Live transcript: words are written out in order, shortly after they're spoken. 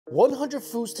100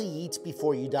 foods to eat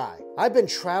before you die. I've been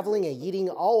traveling and eating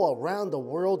all around the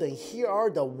world, and here are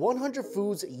the 100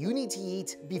 foods you need to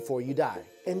eat before you die.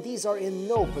 And these are in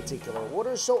no particular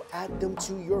order, so add them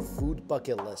to your food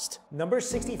bucket list. Number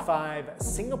 65,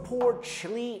 Singapore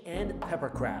chili and pepper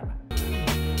crab.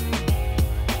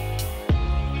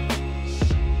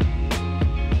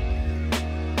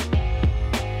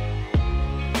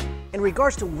 In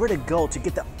regards to where to go to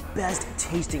get the best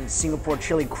tasting Singapore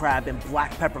chili crab and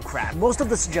black pepper crab, most of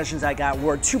the suggestions I got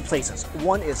were two places.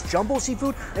 One is Jumbo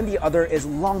Seafood and the other is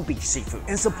Long Beach Seafood.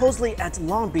 And supposedly at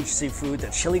Long Beach Seafood, the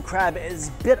chili crab is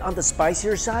a bit on the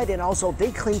spicier side, and also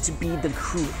they claim to be the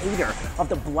creator of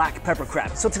the black pepper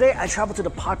crab. So today I traveled to the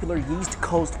popular East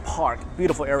Coast Park,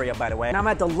 beautiful area by the way, and I'm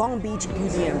at the Long Beach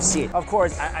EDMC. Of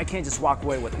course, I can't just walk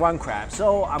away with one crab,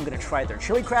 so I'm gonna try their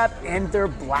chili crab and their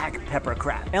black pepper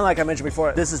crab. And like I mentioned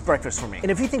before, this is breakfast for me.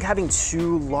 And if you think having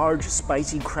two large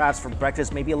spicy crabs for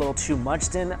breakfast may be a little too much,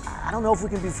 then I don't know if we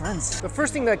can be friends. The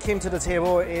first thing that came to the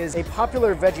table is a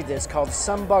popular veggie dish called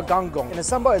sambal gangong. And the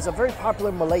sambal is a very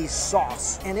popular Malay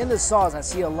sauce. And in the sauce, I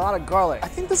see a lot of garlic. I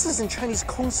think this is in Chinese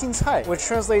kong xin cai, which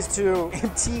translates to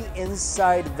empty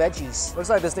inside veggies. Looks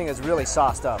like this thing is really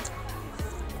sauced up.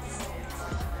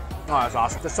 Oh, that's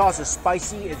awesome. The sauce is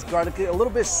spicy, it's garlicky, a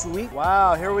little bit sweet.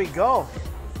 Wow, here we go.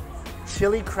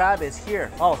 Chili crab is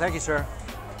here. Oh, thank you, sir.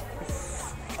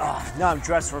 Oh, now I'm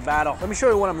dressed for battle. Let me show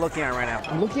you what I'm looking at right now.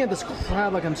 I'm looking at this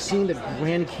crab like I'm seeing the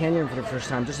Grand Canyon for the first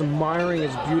time, just admiring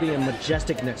its beauty and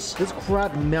majesticness. This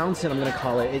crab mountain, I'm gonna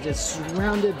call it, it is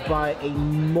surrounded by a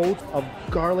moat of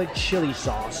garlic chili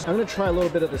sauce. I'm gonna try a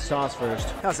little bit of the sauce first.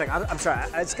 Hang on a second, I'm sorry,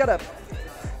 I just gotta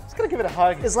give it a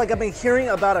hug. It's like I've been hearing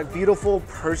about a beautiful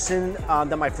person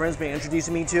that my friend's been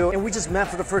introducing me to, and we just met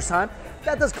for the first time.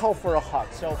 That does call for a hug,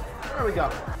 so there we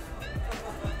go.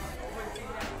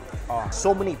 Oh,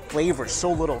 so many flavors,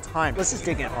 so little time. Let's just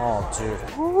dig in. Oh,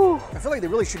 dude. Woo. I feel like they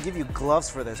really should give you gloves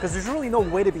for this, because there's really no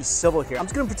way to be civil here. I'm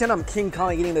just gonna pretend I'm King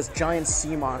Kong eating this giant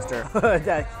sea monster.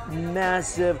 That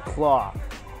massive claw.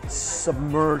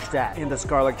 Submerge that in this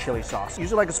garlic chili sauce.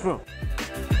 Use it like a spoon.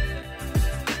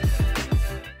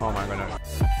 Oh my goodness.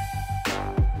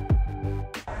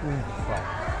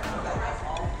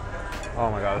 Oh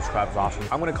my god, this crab's awesome.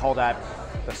 I'm gonna call that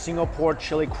the Singapore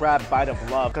chili crab bite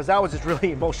of love, because that was just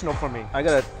really emotional for me. I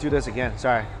gotta do this again,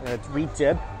 sorry. I'm gonna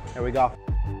re-dip. There we go.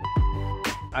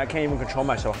 I can't even control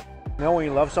myself. You know when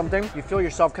you love something, you feel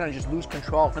yourself kind of just lose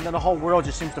control, and then the whole world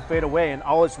just seems to fade away, and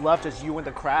all that's left is you and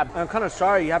the crab. And I'm kind of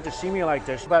sorry you have to see me like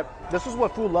this, but this is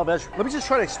what food love is. Let me just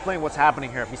try to explain what's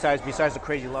happening here besides the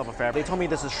crazy love affair. They told me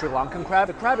this is Sri Lankan crab.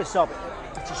 The crab itself,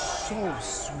 it's just so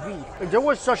sweet. If there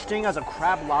was such thing as a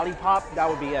crab lollipop, that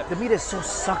would be it. The meat is so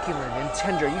succulent and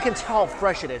tender. You can tell how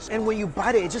fresh it is. And when you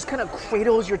bite it, it just kind of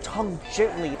cradles your tongue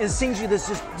gently and sings you this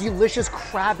just delicious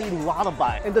crabby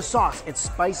lullaby. And the sauce, it's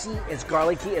spicy, it's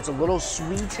garlicky, it's a little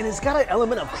sweet, and it's got an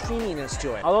element of creaminess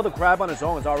to it. Although the crab on its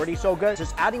own is already so good,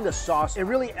 just adding the sauce, it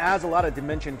really adds a lot of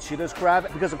dimension to this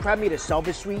crab, because the crab meat itself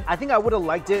is sweet. I think I would have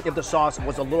liked it if the sauce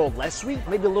was a little less sweet,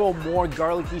 maybe a little more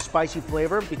garlicky, spicy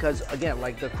flavor, because again,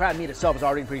 like the crab meat itself is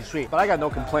already pretty sweet. But I got no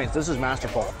complaints. This is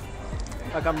masterful.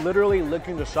 Like I'm literally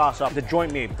licking the sauce up. The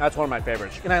joint meat, that's one of my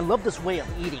favorites. And I love this way of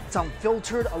eating. It's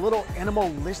unfiltered, a little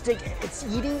animalistic. It's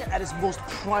eating at its most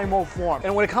primal form.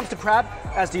 And when it comes to crab,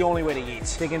 that's the only way to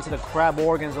eat. Dig into the crab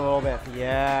organs a little bit.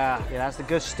 Yeah, that's the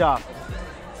good stuff.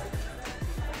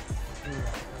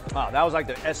 Wow, that was like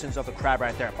the essence of the crab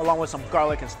right there, along with some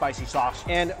garlic and spicy sauce.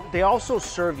 And they also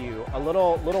serve you a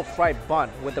little fried bun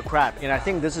with the crab. And I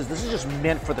think this is just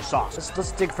meant for the sauce.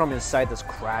 Let's dig from inside this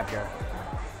crab here.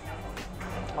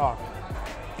 Oh.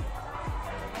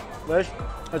 This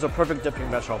is a perfect dipping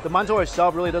vessel. The mantou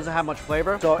itself really doesn't have much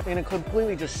flavor, and it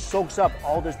completely just soaks up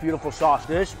all this beautiful sauce.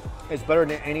 This is better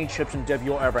than any chips and dip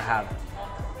you'll ever have.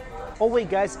 Oh wait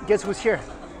guys, guess who's here?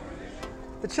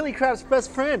 The chili crab's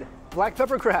best friend. Black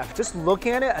pepper crab. Just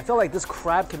looking at it, I feel like this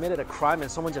crab committed a crime and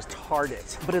someone just tarred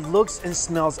it. But it looks and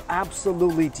smells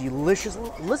absolutely delicious.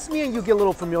 Let's me and you get a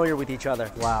little familiar with each other.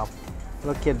 Wow,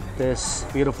 look at this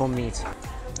beautiful meat.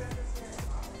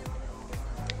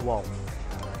 Whoa,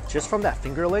 just from that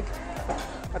finger lick,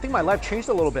 I think my life changed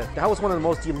a little bit. That was one of the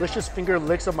most delicious finger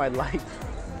licks of my life.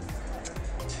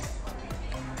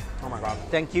 Oh my God,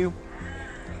 thank you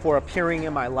for appearing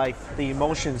in my life. The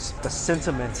emotions, the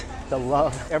sentiment, the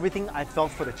love, everything I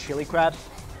felt for the chili crab,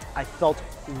 I felt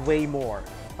way more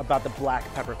about the black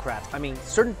pepper crab. I mean,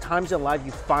 certain times in life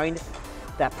you find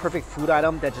that perfect food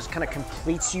item that just kind of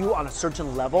completes you on a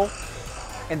certain level,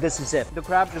 and this is it. The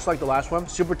crab, just like the last one,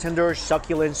 super tender,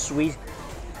 succulent, sweet.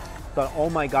 but oh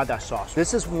my God, that sauce.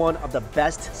 This is one of the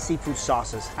best seafood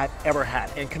sauces I've ever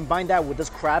had. And combine that with this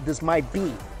crab, this might be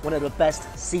one of the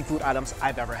best seafood items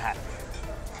I've ever had.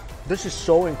 This is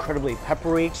so incredibly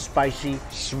peppery, spicy,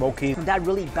 smoky, and that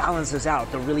really balances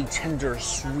out the really tender,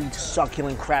 sweet,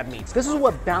 succulent crab meats. This is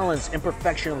what balance and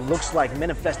perfection looks like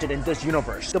manifested in this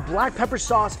universe. The black pepper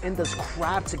sauce and this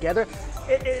crab together,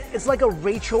 it's like a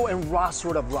Rachel and Ross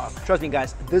sort of love. Trust me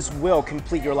guys, this will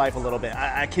complete your life a little bit.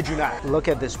 I kid you not. Look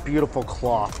at this beautiful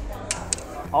claw.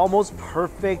 Almost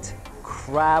perfect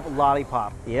crab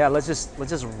lollipop. Yeah, let's just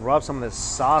rub some of this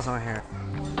sauce on here.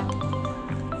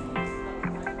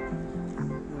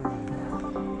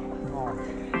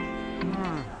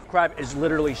 Crab is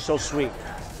literally so sweet.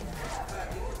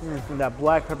 And that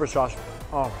black pepper sauce.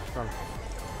 Oh my God.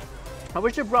 I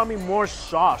wish they brought me more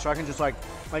sauce so I can just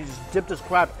just dip this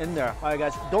crab in there. All right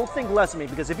guys, don't think less of me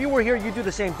because if you were here, you'd do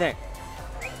the same thing.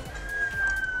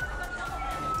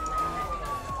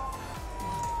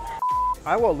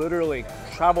 I will literally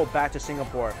travel back to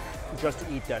Singapore just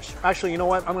to eat this. Actually, you know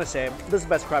what? I'm gonna say it. This is the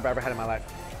best crab I ever had in my life.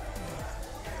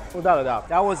 Without a doubt.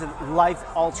 That was a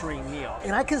life-altering meal.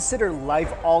 And I consider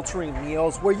life-altering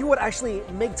meals where you would actually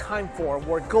make time for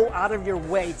or go out of your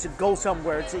way to go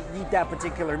somewhere to eat that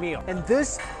particular meal. And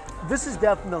this is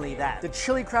definitely that. The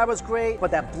chili crab was great, but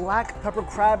that black pepper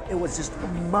crab, it was just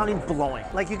mind-blowing.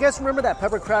 Like, you guys remember that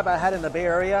pepper crab I had in the Bay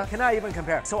Area? Cannot even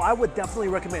compare. So I would definitely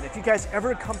recommend, if you guys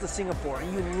ever come to Singapore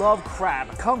and you love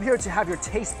crab, come here to have your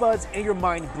taste buds and your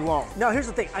mind blown. Now, here's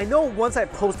the thing. I know once I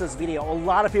post this video, a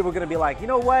lot of people are gonna be like, you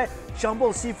know what?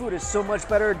 Jumbo Seafood is so much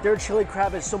better. Their chili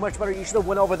crab is so much better. You should have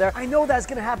went over there. I know that's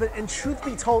gonna happen, and truth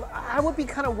be told, I would be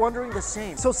kind of wondering the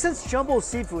same. So since Jumbo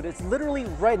Seafood is literally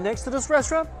right next to this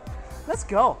restaurant, let's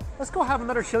go. Let's go have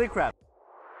another chili crab.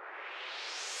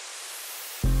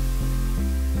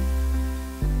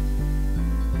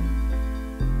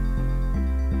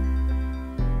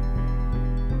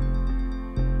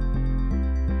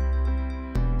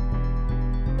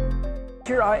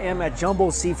 Here I am at Jumbo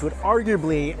Seafood,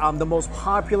 arguably the most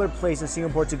popular place in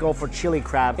Singapore to go for chili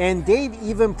crab. And they've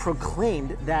even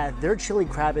proclaimed that their chili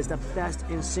crab is the best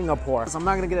in Singapore. So I'm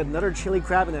not gonna get another chili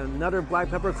crab and then another black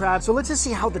pepper crab. So let's just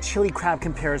see how the chili crab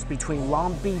compares between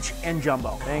Long Beach and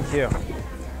Jumbo. Thank you.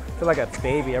 I feel like a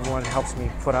baby. Everyone helps me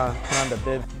put on the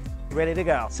bib. Ready to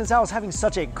go. Since I was having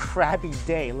such a crabby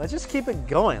day, let's just keep it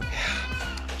going.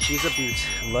 She's a beaut.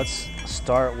 Let's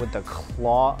start with the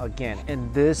claw again.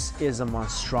 And this is a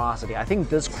monstrosity. I think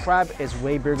this crab is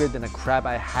way bigger than the crab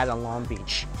I had on Long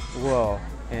Beach. Whoa,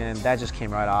 and that just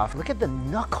came right off. Look at the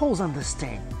knuckles on this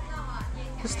thing.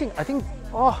 This thing, I think,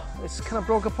 oh, it's kind of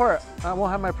broke apart. I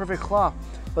won't have my perfect claw,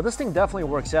 but this thing definitely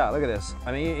works out. Look at this.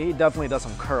 I mean, he definitely does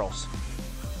some curls.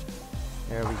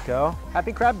 There we go.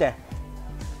 Happy crab day.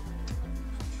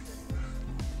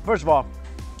 First of all,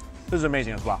 this is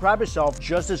amazing as well. Crab itself,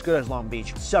 just as good as Long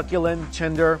Beach. Succulent,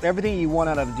 tender, everything you want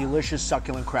out of a delicious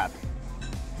succulent crab.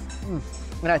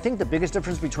 And I think the biggest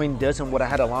difference between this and what I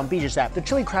had at Long Beach is that the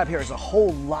chili crab here is a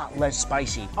whole lot less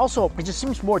spicy. Also, it just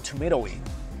seems more tomato-y.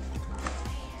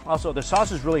 Also, the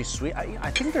sauce is really sweet. I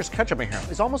think there's ketchup in here.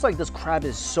 It's almost like this crab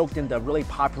is soaked in the really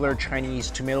popular Chinese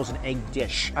tomatoes and egg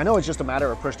dish. I know it's just a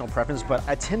matter of personal preference, but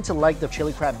I tend to like the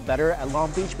chili crab better at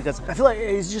Long Beach because I feel like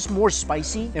it's just more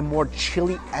spicy and more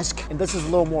chili-esque. And this is a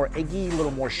little more eggy, a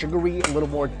little more sugary, a little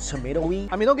more tomato-y.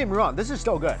 I mean, don't get me wrong, this is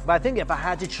still good. But I think if I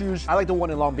had to choose, I like the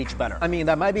one in Long Beach better. I mean,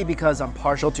 that might be because I'm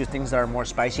partial to things that are more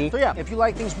spicy. So yeah, if you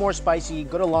like things more spicy,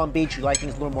 go to Long Beach. You like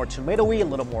things a little more tomato-y, a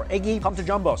little more eggy, come to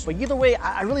Jumbo's. But either way,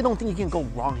 I really don't think you can go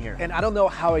wrong here. And I don't know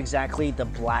how exactly the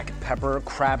black pepper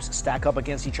crabs stack up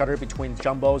against each other between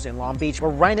Jumbo's and Long Beach, but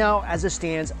right now, as it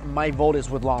stands, my vote is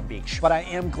with Long Beach. But I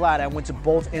am glad I went to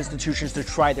both institutions to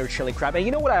try their chili crab. And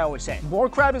you know what I always say, more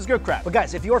crab is good crab. But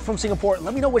guys, if you're from Singapore,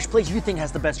 let me know which place you think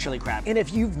has the best chili crab. And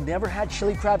if you've never had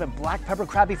chili crab and black pepper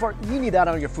crab before, you need that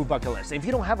on your food bucket list. If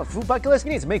you don't have a food bucket list,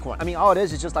 you need to make one. I mean, all it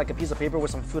is just like a piece of paper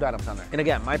with some food items on there. And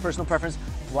again, my personal preference,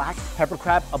 black pepper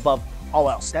crab above all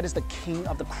else. That is the king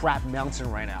of the crab mountain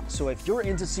right now. So if you're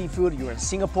into seafood, you're in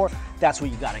Singapore, that's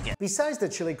what you gotta get. Besides the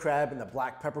chili crab and the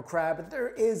black pepper crab,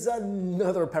 there is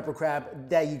another pepper crab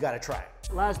that you gotta try.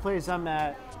 Last place I'm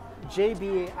at,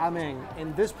 JB Ameng.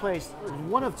 And this place is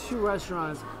one of two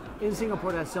restaurants in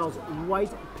Singapore that sells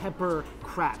white pepper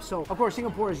crab. So of course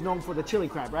Singapore is known for the chili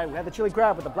crab, right? We have the chili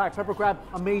crab with the black pepper crab,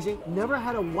 amazing. Never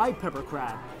had a white pepper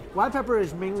crab. White pepper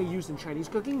is mainly used in Chinese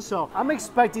cooking, so I'm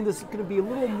expecting this is gonna be a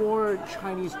little more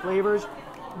Chinese flavors,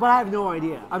 but I have no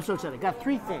idea. I'm so excited. Got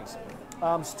three things.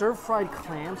 Stir-fried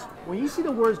clams. When you see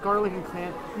the words garlic and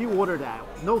clam, you order that.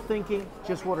 No thinking,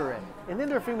 just order it. And then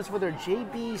they're famous for their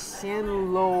JB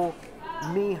San Lo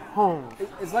me home.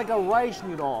 It's like a rice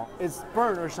noodle. It's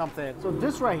burnt or something. So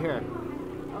this right here,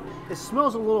 it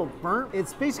smells a little burnt.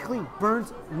 It's basically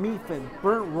burnt meat and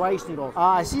burnt rice noodle.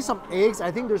 I see some eggs.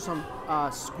 I think there's some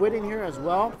squid in here as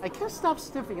well. I can't stop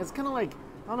sniffing. It's kind of like,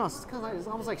 I don't know, it's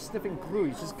almost like sniffing glue.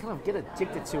 You just kind of get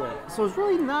addicted to it. So it's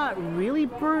really not really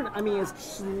burnt. I mean, it's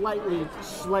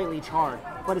slightly charred,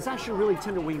 but it's actually really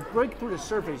tender. When you break through the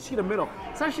surface, you see the middle.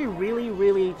 It's actually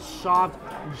really soft,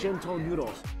 gentle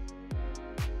noodles.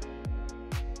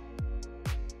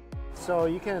 So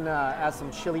you can add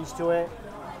some chilies to it,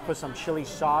 put some chili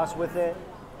sauce with it,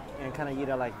 and kind of eat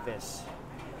it like this.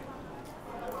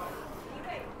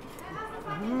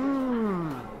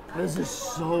 This is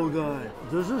so good.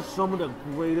 This is some of the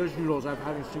greatest noodles I've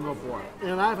had in Singapore.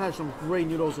 And I've had some great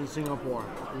noodles in Singapore.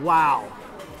 Wow.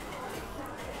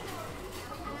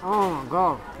 Oh my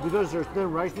God. Because they're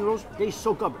thin rice noodles, they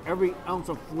soak up every ounce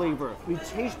of flavor. You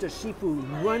taste the seafood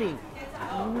running,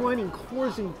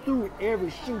 coursing through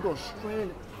every single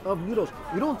strand of noodles.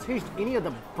 You don't taste any of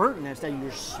the burntness that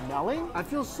you're smelling. I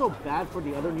feel so bad for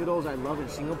the other noodles I love in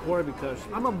Singapore because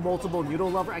I'm a multiple noodle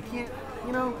lover. I can't,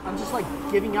 you know, I'm just like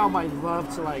giving out my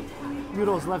love to like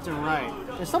noodles left and right.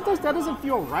 And sometimes that doesn't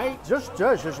feel right. Just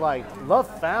like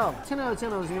love found. 10 out of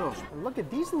 10 of those noodles. And look at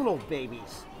these little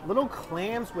babies. Little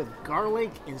clams with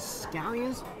garlic and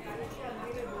scallions.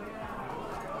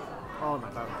 Oh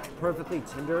my God, perfectly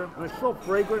tender. And it's so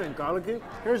fragrant and garlicky.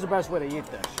 Here's the best way to eat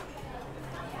this.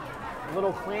 A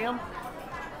little clam.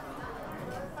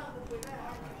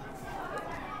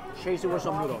 Chase it with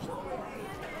some noodles.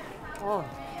 Oh,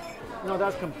 no,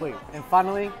 that's complete. And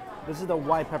finally, this is the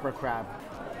white pepper crab.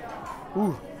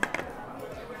 Ooh.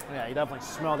 Yeah, you definitely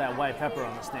smell that white pepper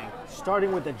on this thing.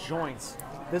 Starting with the joints.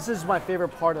 This is my favorite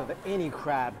part of any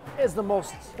crab. It's the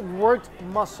most worked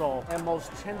muscle and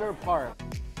most tender part.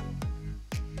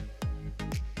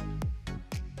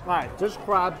 All right, this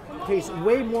crab tastes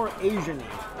way more Asian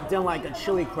than like a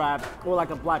chili crab or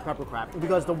like a black pepper crab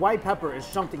because the white pepper is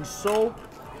something so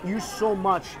used so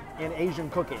much in Asian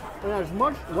cooking. And as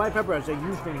much white pepper as they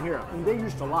used in here, and they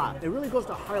used a lot, it really goes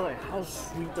to highlight how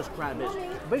sweet this crab is.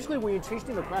 Basically, when you're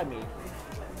tasting the crab meat,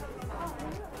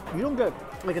 you don't get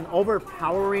like an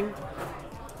overpowering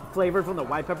flavor from the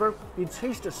white pepper. You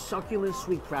taste the succulent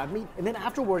sweet crab meat, and then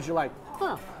afterwards you're like,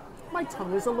 huh, my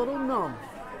tongue is a little numb.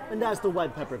 And that's the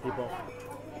white pepper, people.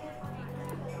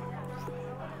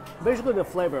 Basically, the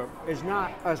flavor is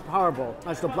not as powerful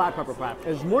as the black pepper crab.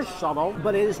 It's more subtle,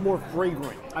 but it is more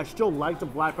fragrant. I still like the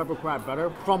black pepper crab better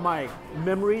from my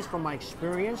memories, from my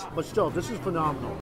experience, but still, this is phenomenal.